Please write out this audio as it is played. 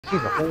He's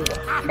a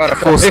whore. I'm about to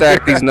full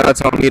stack these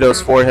nuts on Mito's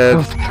forehead.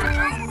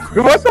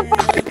 What the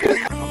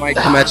fuck? I might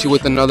come at you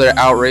with another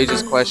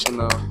outrageous question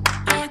though.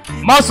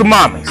 Muscle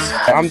mommies.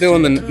 I'm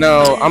doing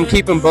I'm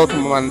keeping both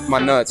of my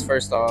nuts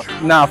first off.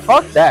 Nah,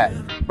 fuck that.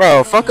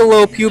 Bro, fuck a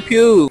little pew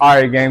pew.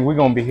 Alright gang, we're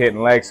gonna be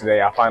hitting legs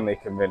today. I finally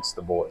convinced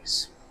the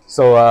boys.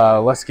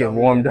 So let's get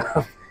warmed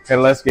up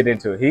and let's get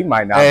into it. He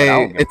might not.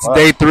 Hey, it's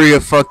day 3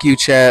 of fuck you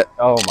chat.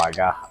 Oh my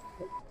god.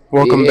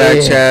 Welcome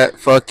back chat.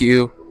 Fuck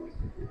you.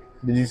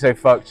 Did you say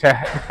fuck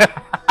chat?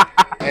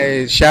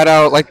 Hey, shout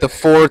out like the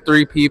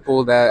 3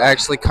 people that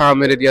actually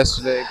commented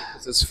yesterday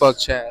because it's fuck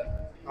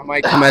chat. I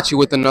might come at you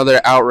with another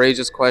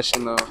outrageous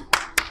question though.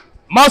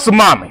 Muscle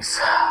mommies.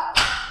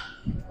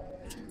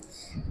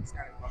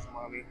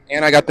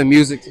 And I got the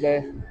music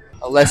today.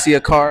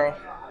 Alessia Cara.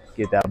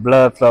 Get that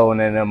blood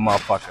flowing in them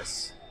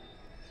motherfuckers.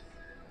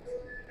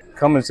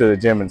 Coming to the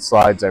gym and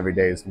slides every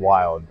day is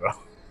wild, bro.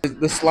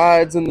 The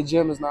slides in the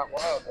gym is not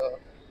wild though.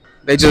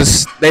 They the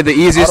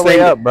easiest all the thing.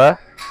 Way up, bro.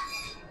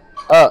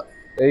 Up.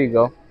 There you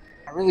go.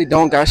 I really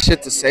don't got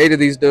shit to say to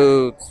these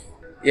dudes.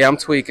 Yeah, I'm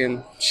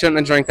tweaking. Shouldn't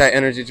have drank that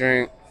energy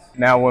drink.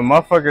 Now, when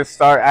motherfuckers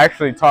start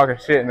actually talking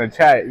shit in the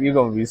chat, you're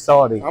gonna be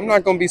salty. I'm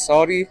not gonna be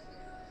salty.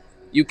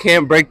 You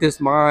can't break this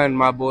mind,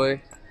 my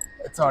boy.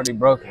 It's already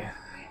broken.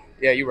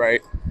 Yeah, you're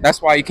right.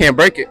 That's why you can't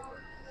break it.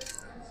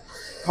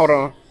 Hold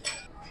on.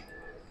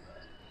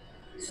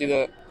 See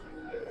that?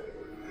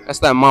 That's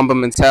that Mamba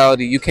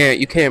mentality. You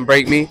can't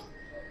break me.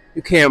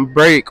 You can't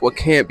break what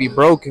can't be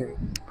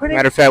broken.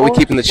 Matter of fact, we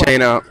keeping the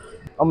chain out.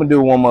 I'm gonna do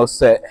one more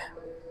set.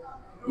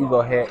 You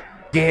go ahead.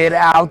 Get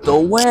out the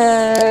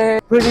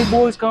way. Pretty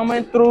boys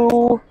coming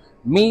through.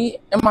 Me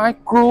and my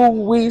crew,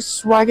 we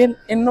swagging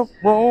in the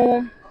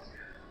room.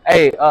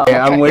 Hey,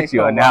 I'm with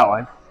you on that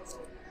one.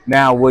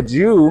 Now, would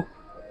you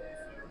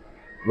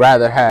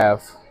rather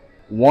have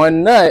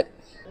one nut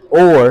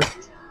or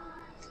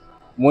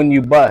when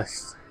you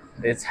bust,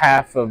 it's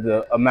half of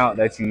the amount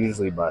that you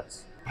usually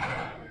bust?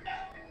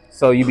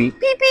 So you be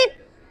beep beep.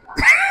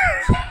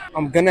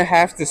 I'm gonna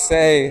have to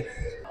say,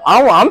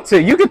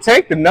 you can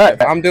take the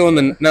nut.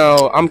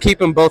 I'm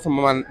keeping both of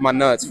my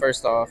nuts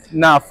first off.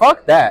 Nah,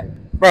 fuck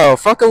that. Bro,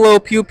 fuck a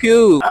little pew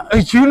pew.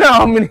 You know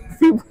how many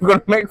people are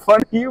gonna make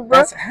fun of you,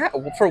 bro?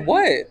 For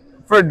what?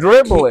 For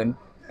dribbling.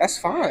 That's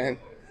fine.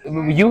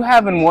 You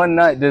having one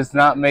nut does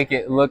not make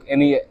it look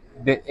any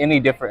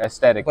different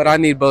aesthetic. But I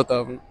need both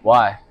of them.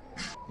 Why?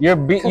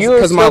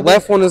 Because my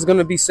left one is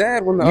gonna be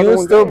sad when the other one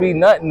you'll still be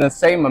nutting the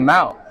same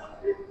amount.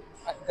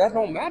 That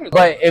don't matter though.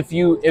 But if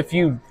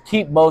you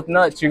keep both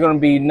nuts, you're gonna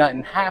be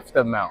nutting half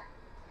the amount.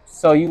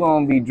 So you're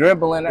gonna be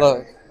dribbling.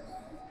 Look,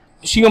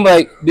 she gonna be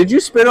like, "Did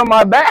you spit on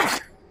my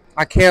back?"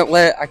 I can't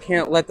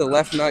let the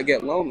left nut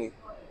get lonely.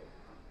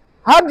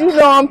 How'd you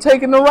know I'm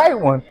taking the right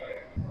one?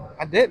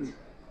 I didn't.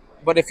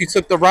 But if you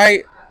took the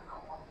right,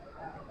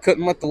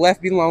 couldn't let the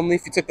left be lonely.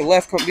 If you took the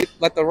left, couldn't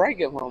let the right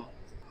get lonely.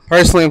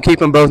 Personally, I'm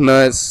keeping both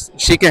nuts.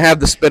 She can have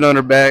the spit on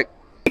her back.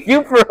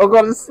 You for real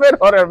gonna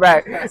spit on her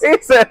back? He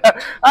said,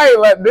 "I ain't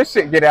letting this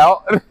shit get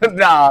out."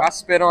 Nah. I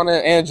spit on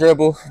it and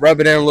dribble,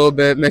 rub it in a little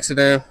bit, mix it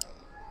in.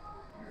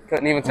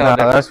 Couldn't even tell.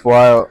 Nah, that's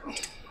wild.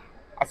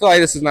 I feel like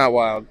this is not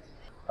wild.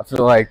 I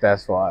feel like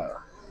that's wild.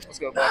 Let's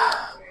go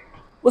back.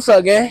 What's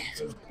up, gang?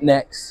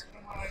 Next.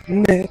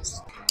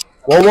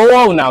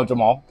 Whoa, now,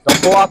 Jamal.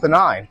 Don't pull out the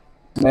 9.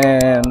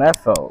 Man,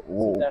 that felt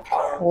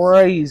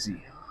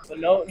crazy. So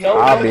no,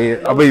 I'll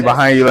be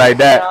behind you like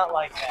that. Not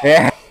like that.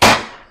 Yeah.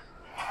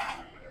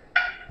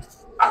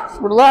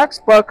 Relax,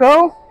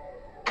 bucko.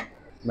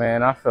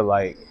 Man, I feel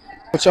like...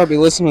 What y'all be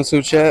listening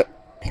to, chat?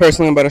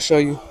 Personally, I'm about to show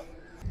you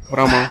what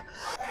I'm on.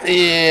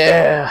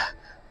 Yeah.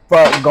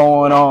 Fuck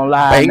going on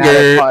live. Banger. Now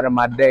that's part of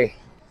my day.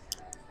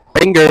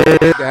 Banger.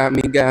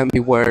 Got me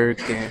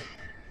working.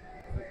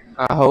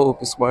 I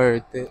hope it's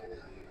worth it.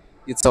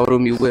 You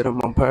told me with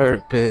him on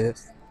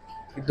purpose.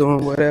 You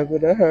doing whatever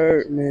to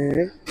hurt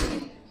me.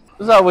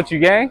 What's up with you,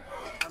 gang?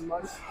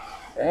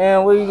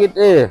 Damn, where you get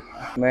there?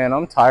 Man,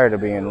 I'm tired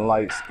of being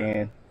light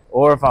skinned.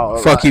 Or if I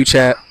was Fuck you,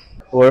 chat.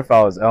 Or if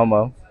I was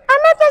Elmo.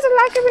 I'm not doesn't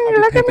like it when you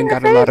look at me in the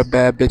got a lot of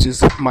bad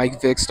bitches. Mike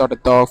Vick start a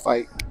dog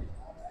fight.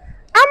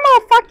 I'm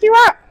gonna fuck you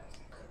up.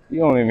 You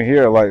don't even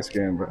hear a light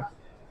skin, bro.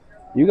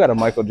 You got a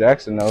Michael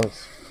Jackson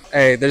nose.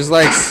 Hey, this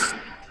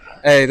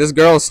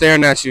girl is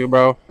staring at you,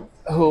 bro.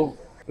 Who?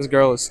 This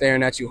girl is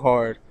staring at you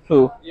hard.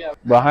 Who? Yeah.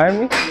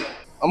 Behind me?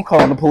 I'm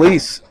calling the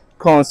police.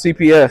 Calling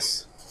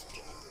CPS.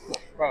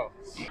 Bro.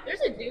 There's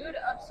a dude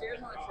upstairs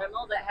on the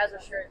treadmill that has a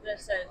shirt that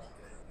says,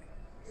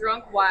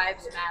 "Drunk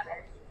wives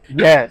matter."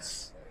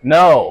 Yes.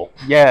 No.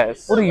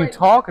 Yes. What are you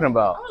talking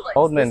about?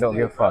 Old men don't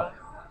give a fuck.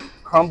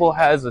 Crumble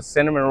has a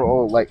cinnamon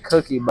roll like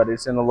cookie, but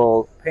it's in a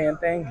little pan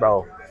thing,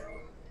 bro.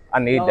 I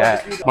need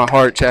that. My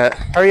heart, chat.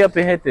 Hurry up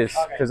and hit this,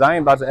 because I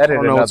ain't about to edit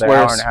another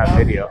hour and a half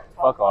video.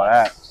 Fuck all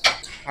that.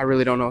 I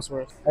really don't know what's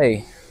worse.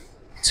 Hey.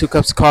 2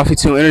 cups of coffee,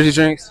 2 energy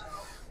drinks.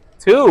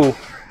 2?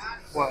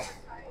 What?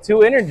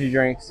 2 energy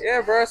drinks.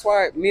 Yeah, bro, that's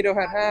why Mito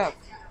had half.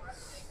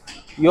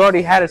 You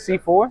already had a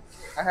C4?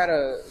 I had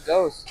a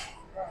dose.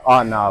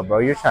 Oh, no, bro.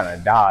 You're trying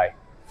to die.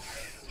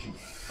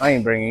 I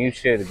ain't bringing you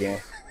shit again.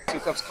 2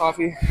 cups of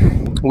coffee.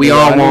 We Yeah,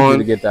 on I need you one.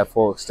 to get that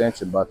full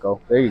extension,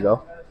 bucko. There you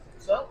go.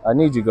 I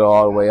need you to go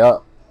all the way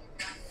up.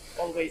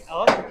 All the way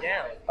up or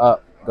down?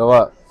 Up. Go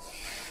up.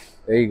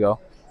 There you go.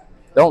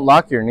 Don't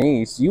lock your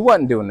knees. You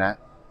wasn't doing that.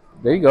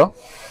 There you go.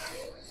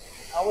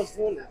 I was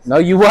doing this. No,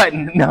 you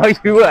wasn't. No,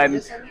 you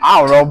wasn't.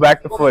 I'll roll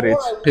back the footage.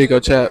 Here you go,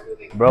 chat.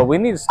 Bro, we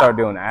need to start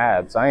doing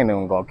abs. I ain't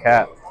even gonna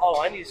cap.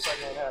 Oh, I need to start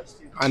doing abs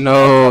too. I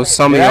know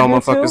some of Yeah, y'all I do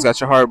motherfuckers too. got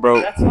your heart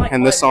broke, That's like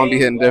and this my song be main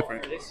hitting goal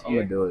different. for this I'm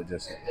year, gonna do it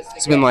just. is to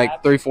It's get been like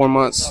abs, 3-4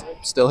 months,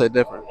 still hit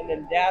different. and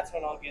then that's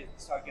when I'll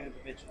start getting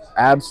the bitches.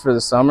 Abs for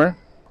the summer.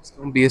 It's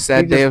gonna be a He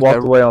sad day just if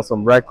walked that. away on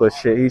some reckless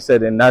shit. He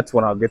said, and that's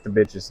when I'll get the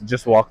bitches.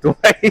 Just walked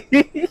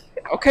away.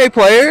 Okay,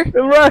 player.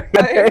 Right.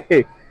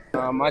 Hey.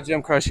 My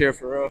gym crush here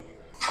for real.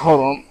 Hold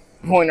on.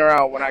 Point her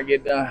out when I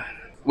get done.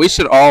 We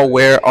should all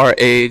wear our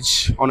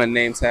age on a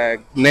name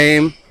tag.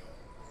 Name,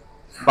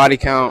 body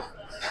count,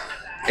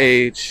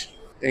 age.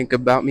 Think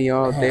about me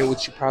all day,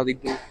 what you probably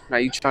do. Now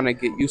you trying to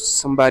get used to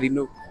somebody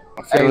new.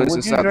 My Hey, feelings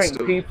would you inside the drink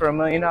stool. pee for $1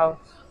 million?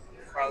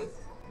 Probably.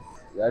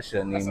 That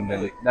shouldn't That's even $1 been.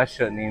 million. That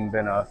shouldn't even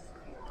been a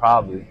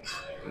probably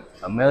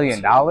 $1 million.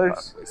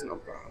 It's no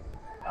problem.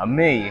 $1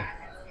 million.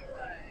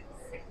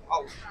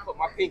 I'll put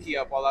my pinky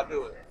up while I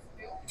do it.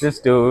 This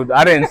dude.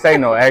 I didn't say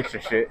no extra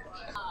shit.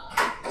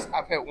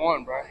 I've hit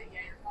 1, bro.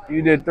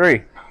 You did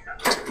 3.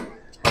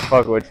 I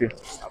fuck with you.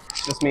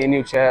 Just me and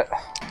you, chat.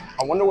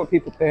 I wonder what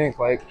people think.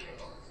 Like,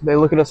 they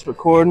look at us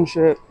recording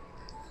shit.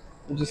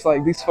 They're just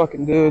like, these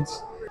fucking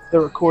dudes.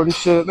 They're recording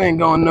shit. They ain't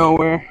going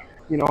nowhere.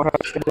 You know what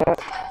I say that?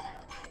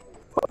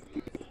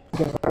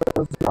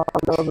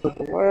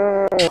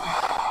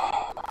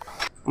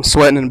 I'm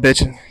sweating and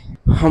bitching.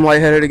 I'm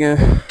lightheaded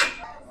again.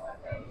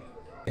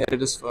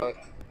 Headed as fuck.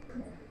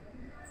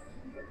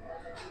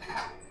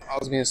 I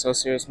was being so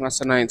serious when I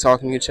said I ain't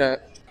talking to you,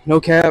 chat. No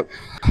cap.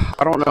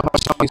 I don't know how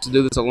I used to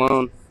do this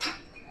alone.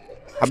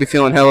 I be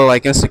feeling hella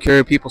like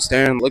insecure. People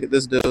staring. Look at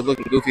this dude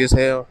looking goofy as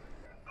hell.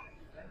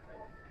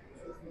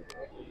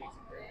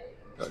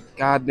 But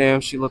goddamn,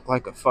 she looked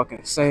like a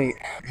fucking saint.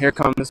 Here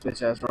comes this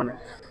bitch ass running.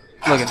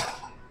 Look at her.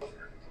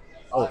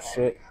 Oh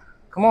shit.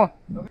 Come on.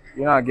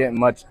 You're not getting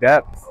much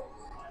depth.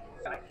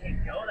 I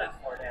can't go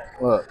that far down.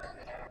 Look.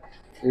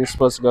 You're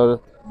supposed to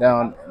go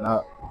down and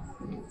up.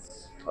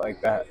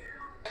 Like that.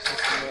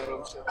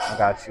 I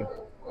got you.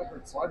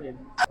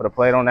 Put a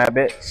plate on that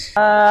bitch.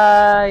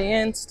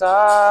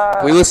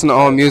 We listen to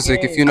all music.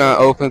 If you're not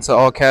open to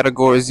all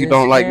categories, you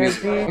don't like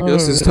music.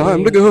 This is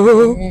time to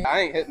go. I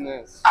ain't hitting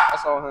this.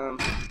 That's all him.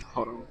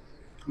 Hold on.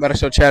 Better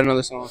show Chad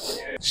another song.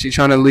 She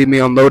trying to leave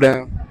me on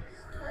lowdown.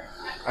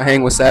 I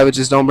hang with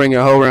savages. Don't bring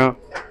your hoe around.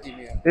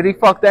 Did he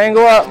fuck the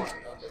angle up?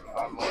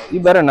 You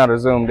better not have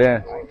zoomed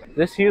in.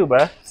 This you,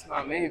 bruh. It's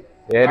not me.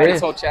 Yeah, I it already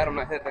is. told Chad I'm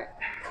not hitting it.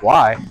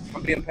 Why?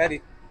 I'm being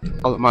petty.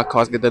 All of my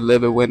cars get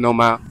delivered with no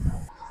mouth.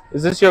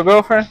 Is this your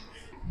girlfriend?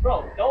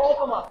 Bro, don't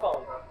open my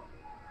phone, bro.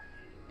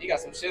 You got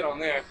some shit on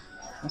there.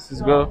 This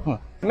is girl.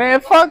 Man,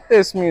 fuck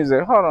this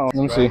music. Hold on. Let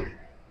me see.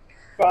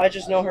 Bro, I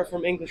just know her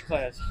from English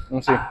class. Let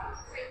me see.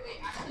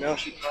 No,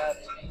 she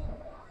claps.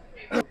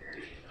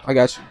 I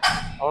got you.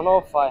 I don't know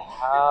if I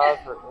have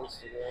her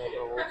Instagram,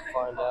 but we'll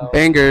find out.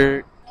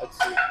 Banger. Let's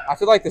see. I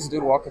feel like this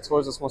dude walking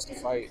towards us wants to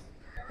fight.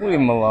 Leave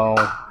him alone.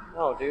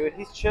 No, dude,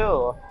 he's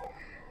chill.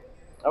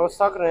 I was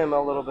talking to him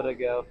a little bit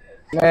ago.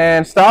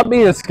 Man, stop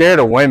being scared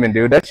of women,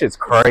 dude. That shit's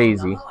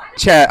crazy.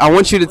 Chat, I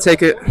want you to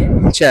take it.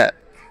 Chat.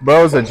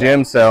 Bro's a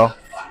gym cell.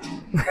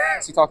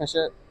 Is he talking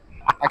shit?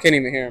 I can't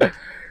even hear him.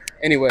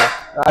 Anyway.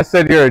 I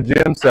said you're a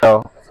gym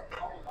cell.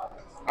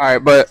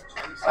 Alright, but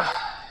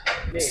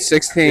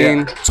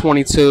 16,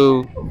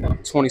 22,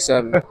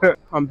 27.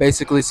 I'm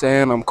basically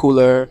saying I'm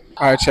cooler.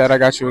 Alright, chat, I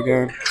got you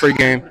again. Free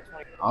game.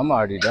 I'm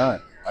already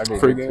done. I did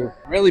Free it game. too.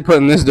 Really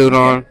putting this dude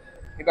on.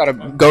 You gotta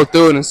go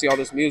through it and see all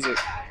this music.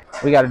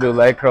 We gotta do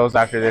leg curls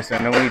after this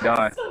and then we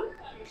done.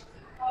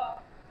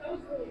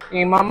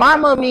 Y my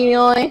mama me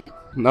on.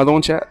 Another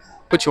one, chat.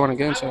 Put you on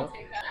again, chat.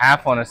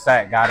 Half on the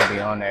sack gotta be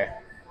on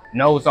there.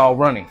 Nose all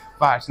running.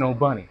 Five no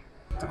bunny.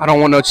 I don't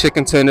want no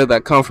chicken tender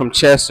that come from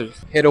Chester.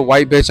 Hit a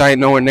white bitch, I ain't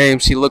know her name.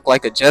 She looked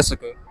like a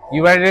Jessica.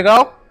 You ready to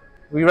go?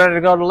 We ready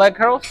to go to leg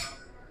curls?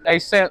 Hey,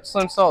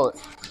 Slim Solid.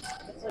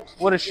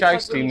 What does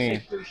shiesty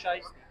mean?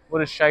 What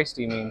does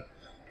shiesty mean?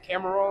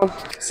 Camera roll.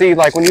 See,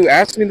 like when you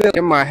asked me that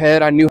in my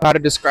head, I knew how to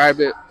describe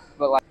it.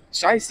 But like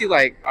shiesty,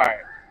 like alright,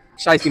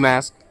 shiesty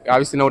mask. You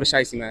obviously know what a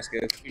shiesty mask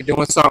is. You're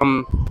doing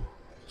something.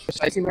 What a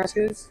shiesty mask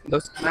is?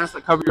 Those masks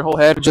that cover your whole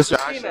head, or just your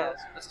eyes. A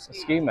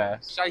ski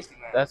mask. Shiesty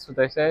mask. That's what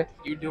they say?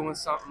 You're doing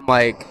something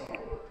like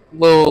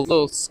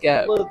little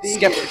skeptical.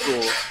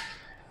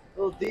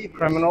 Little deep.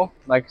 Criminal?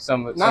 Like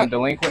some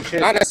delinquent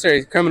shit? Not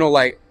necessarily criminal.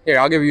 Like here,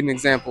 I'll give you an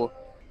example.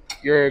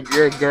 Your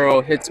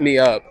girl hits me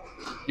up.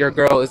 Your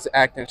girl is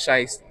acting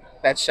shiesty.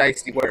 That's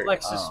shiesty word.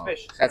 Like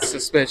suspicious. That's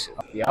suspicious.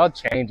 Y'all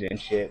changing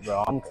shit,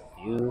 bro. I'm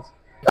confused.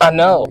 I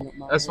know.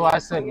 That's why I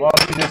said, why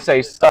don't you just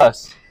say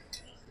sus?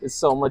 It's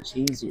so much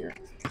easier.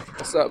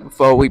 What's up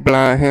before we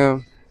blind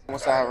him?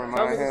 Once I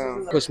remind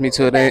him, push me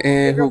to the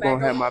end. Who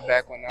gonna have my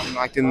back when I'm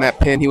locked in that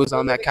pen? He was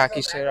on that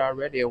cocky shit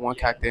already at one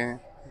cocked in.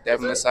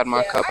 Devil inside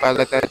my cup. I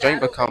let that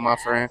drink become my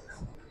friend.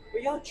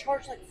 But y'all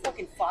charge like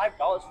fucking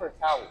 $5 for a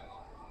towel.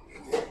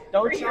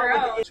 Don't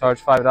charge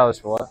Charge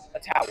 $5 for what? a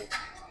towel.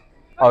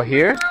 Oh,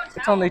 here?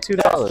 It's only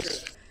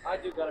 $2. I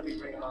do gotta be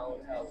bringing my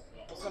own towel.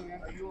 What's up, man?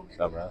 What's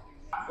up, bro?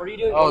 What are you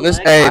doing? Oh, this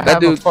Hey. hey, I that have a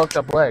dude. fucked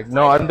up leg.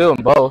 No, I'm doing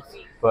both,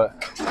 but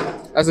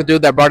That's the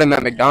dude that brought in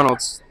that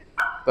McDonald's.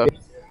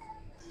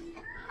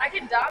 I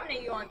can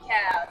dominate you on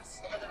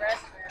calves for the rest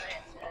of the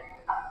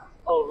night.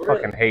 Oh, really?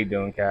 fucking hate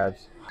doing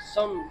calves.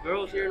 Some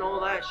girls here and all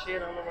that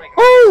shit. I'm like,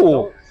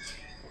 Ooh!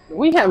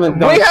 We haven't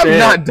We have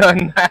not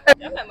done that.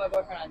 I met my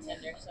boyfriend on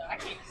Tinder, so I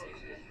can't say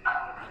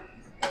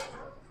shit.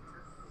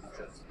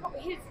 Oh,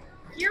 his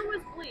gear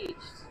was bleached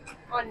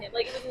on it,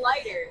 like it was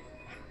lighter.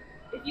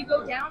 If you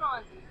go down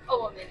on a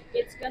woman,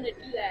 it's gonna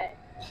do that.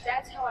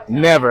 That's how I.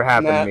 Never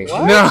happened to me.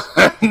 What?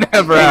 No,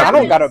 never I happened.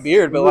 don't got a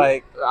beard, but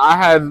like, I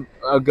had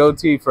a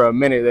goatee for a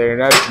minute there,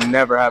 and that's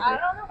never I happened.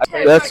 don't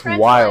know. That's My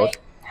friend's wild.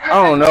 like, I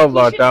don't know "You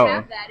about shouldn't that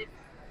have one." that if-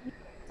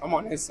 I'm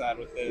on his side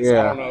with this. Yeah.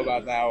 I don't know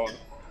about that one.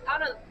 I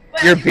don't-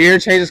 but- Your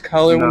beard changes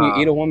color when Nah.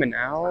 you eat a woman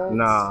out?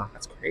 Nah,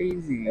 That's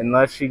crazy.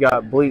 unless she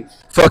got bleached.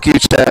 Fuck you,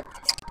 chat.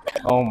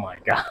 Oh my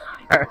god.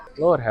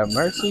 Lord have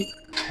mercy.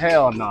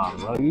 Hell nah,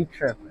 bro. You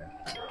tripping.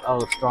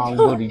 Oh, strong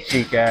booty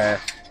cheek ass.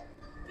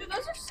 Dude,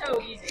 those are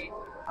so easy.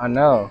 I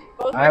know.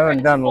 Both I my haven't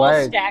friends done full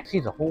legs. stack.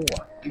 She's a whore.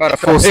 I'm about to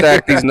full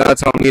stack these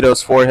nuts on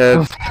Mito's forehead.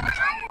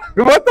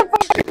 What the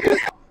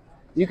fuck?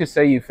 You could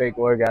say you fake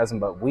orgasm,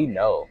 but we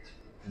know.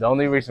 The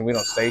only reason we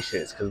don't say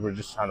shit is because we're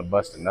just trying to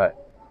bust a nut.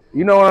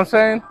 You know what I'm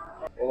saying?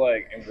 Well,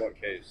 like, in what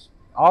case?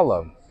 All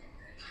of them.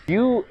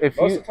 If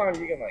Most you, of the time,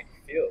 you can, like,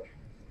 feel it.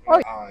 Oh,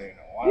 I don't even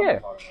know why yeah.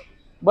 I'm talking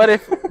about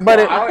this. but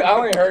I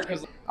only heard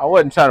because I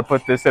wasn't trying to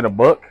put this in a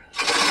book.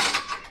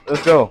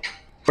 Let's go.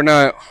 We're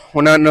not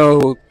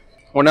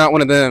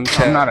one of them.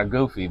 Chat. I'm not a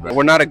goofy, bro.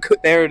 We're not a good.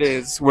 There it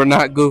is. We're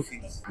not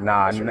goofies.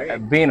 Nah,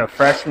 being a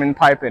freshman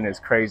piping is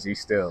crazy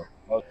still.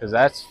 Because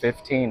that's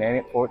 15,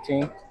 ain't it?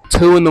 14?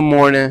 2 in the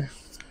morning.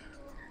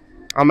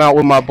 I'm out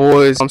with my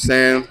boys. I'm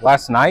saying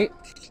Last night?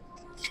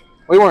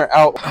 we weren't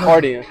out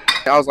partying.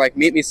 I was like,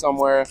 meet me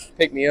somewhere,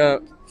 pick me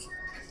up.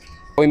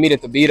 We meet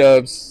at the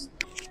B-Dubs.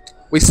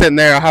 We sitting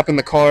there. I hop in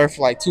the car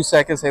for like 2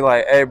 seconds. They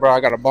like, hey, bro, I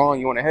got a bong.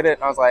 You want to hit it?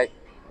 And I was like,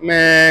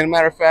 man,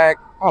 matter of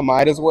fact, I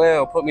might as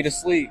well. Put me to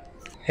sleep.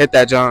 Hit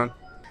that, John.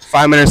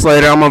 5 minutes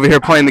later, I'm over here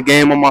playing the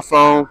game on my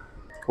phone.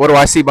 What do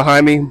I see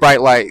behind me?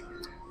 Bright light.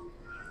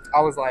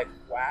 I was like,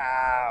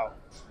 wow.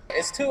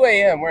 It's 2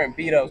 a.m. We're in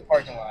B-Dubs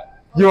parking lot.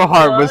 Your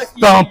heart was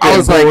thumping.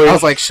 I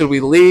was like, should we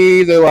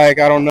leave? They're like,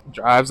 I don't know.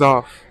 Drives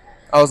off.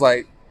 I was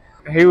like,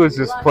 He was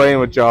just playing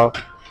with y'all.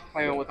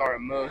 playing with our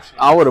emotions.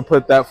 I would have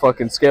put that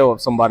fucking scale up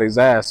somebody's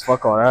ass.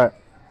 Fuck all that.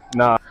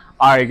 Nah.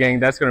 All right, gang.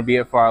 That's gonna be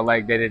it for our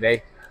leg day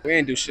today. We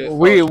ain't do shit.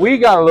 We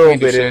got a little We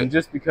do bit shit. in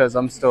just because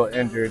I'm still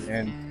injured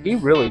and he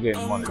really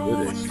didn't want to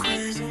do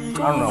this.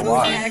 I don't know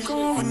why.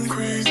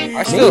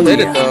 I still hit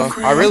it though.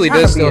 I really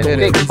did still hit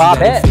it.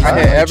 Bobette. I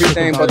hit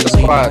everything but the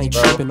squats,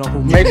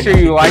 bro. Make sure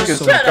you like and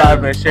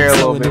subscribe and share a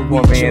little bit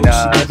for me and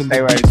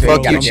stay ready to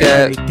Fuck you,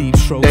 Chad.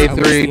 Day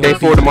 3, day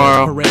 4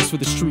 tomorrow. Harassed for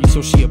the street,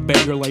 so she a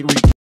beggar like